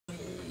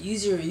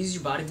use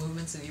your body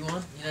movements if you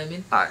want. You know what I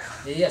mean? Alright.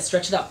 Yeah,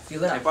 stretch it out.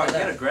 Feel it out. Hey, Bart,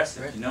 get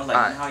aggressive. Right? You know,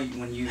 like how you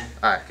when you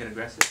get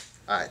aggressive.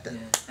 Alright then.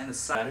 Yeah. And the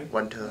side.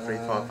 1, 2, 3,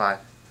 4, 5.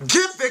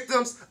 Give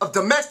victims of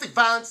domestic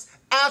violence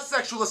and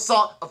sexual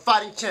assault a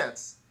fighting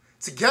chance.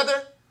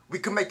 Together, we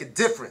can make a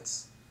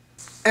difference.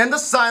 End the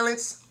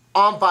silence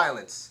on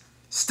violence.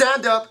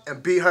 Stand up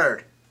and be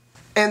heard.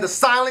 End the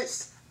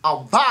silence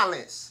on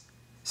violence.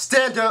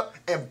 Stand up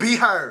and be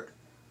heard.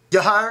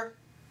 You heard?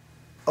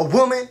 A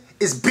woman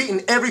is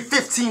beaten every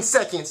 15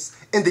 seconds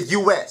in the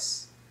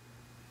U.S.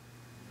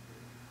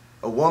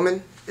 A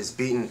woman is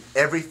beaten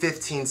every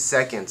 15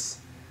 seconds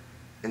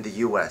in the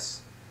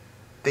U.S.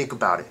 Think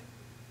about it.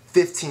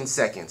 15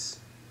 seconds.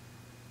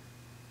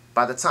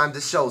 By the time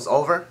this show's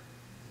over,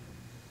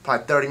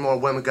 probably 30 more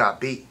women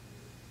got beat.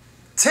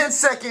 10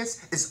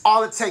 seconds is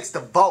all it takes to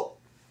vote.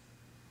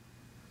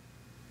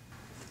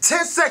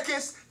 10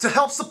 seconds to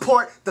help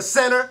support the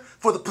Center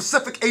for the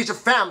Pacific Asia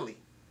Family.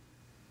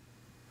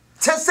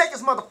 10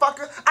 seconds,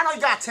 motherfucker. I know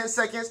you got 10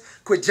 seconds.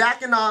 Quit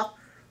jacking off.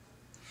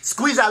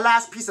 Squeeze that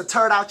last piece of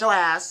turd out your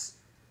ass.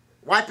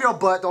 Wipe your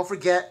butt, don't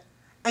forget.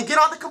 And get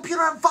on the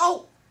computer and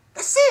vote.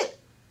 That's it.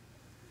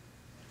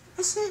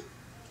 That's it.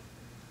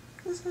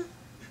 That's it.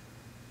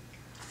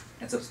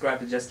 And subscribe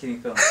to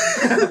JustKiddingFilms.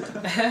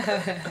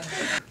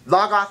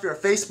 Log off your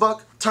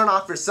Facebook, turn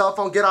off your cell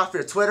phone, get off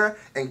your Twitter,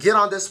 and get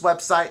on this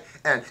website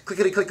and click,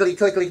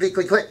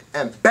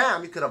 and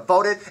bam, you could have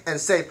voted and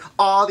saved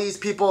all these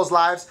people's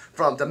lives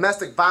from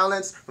domestic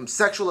violence, from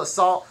sexual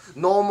assault.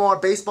 No more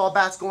baseball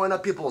bats going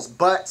up people's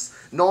butts.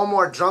 No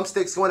more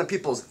drumsticks going in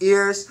people's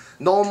ears.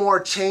 No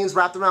more chains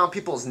wrapped around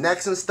people's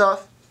necks and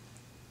stuff.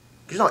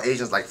 You know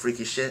Asians like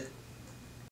freaky shit.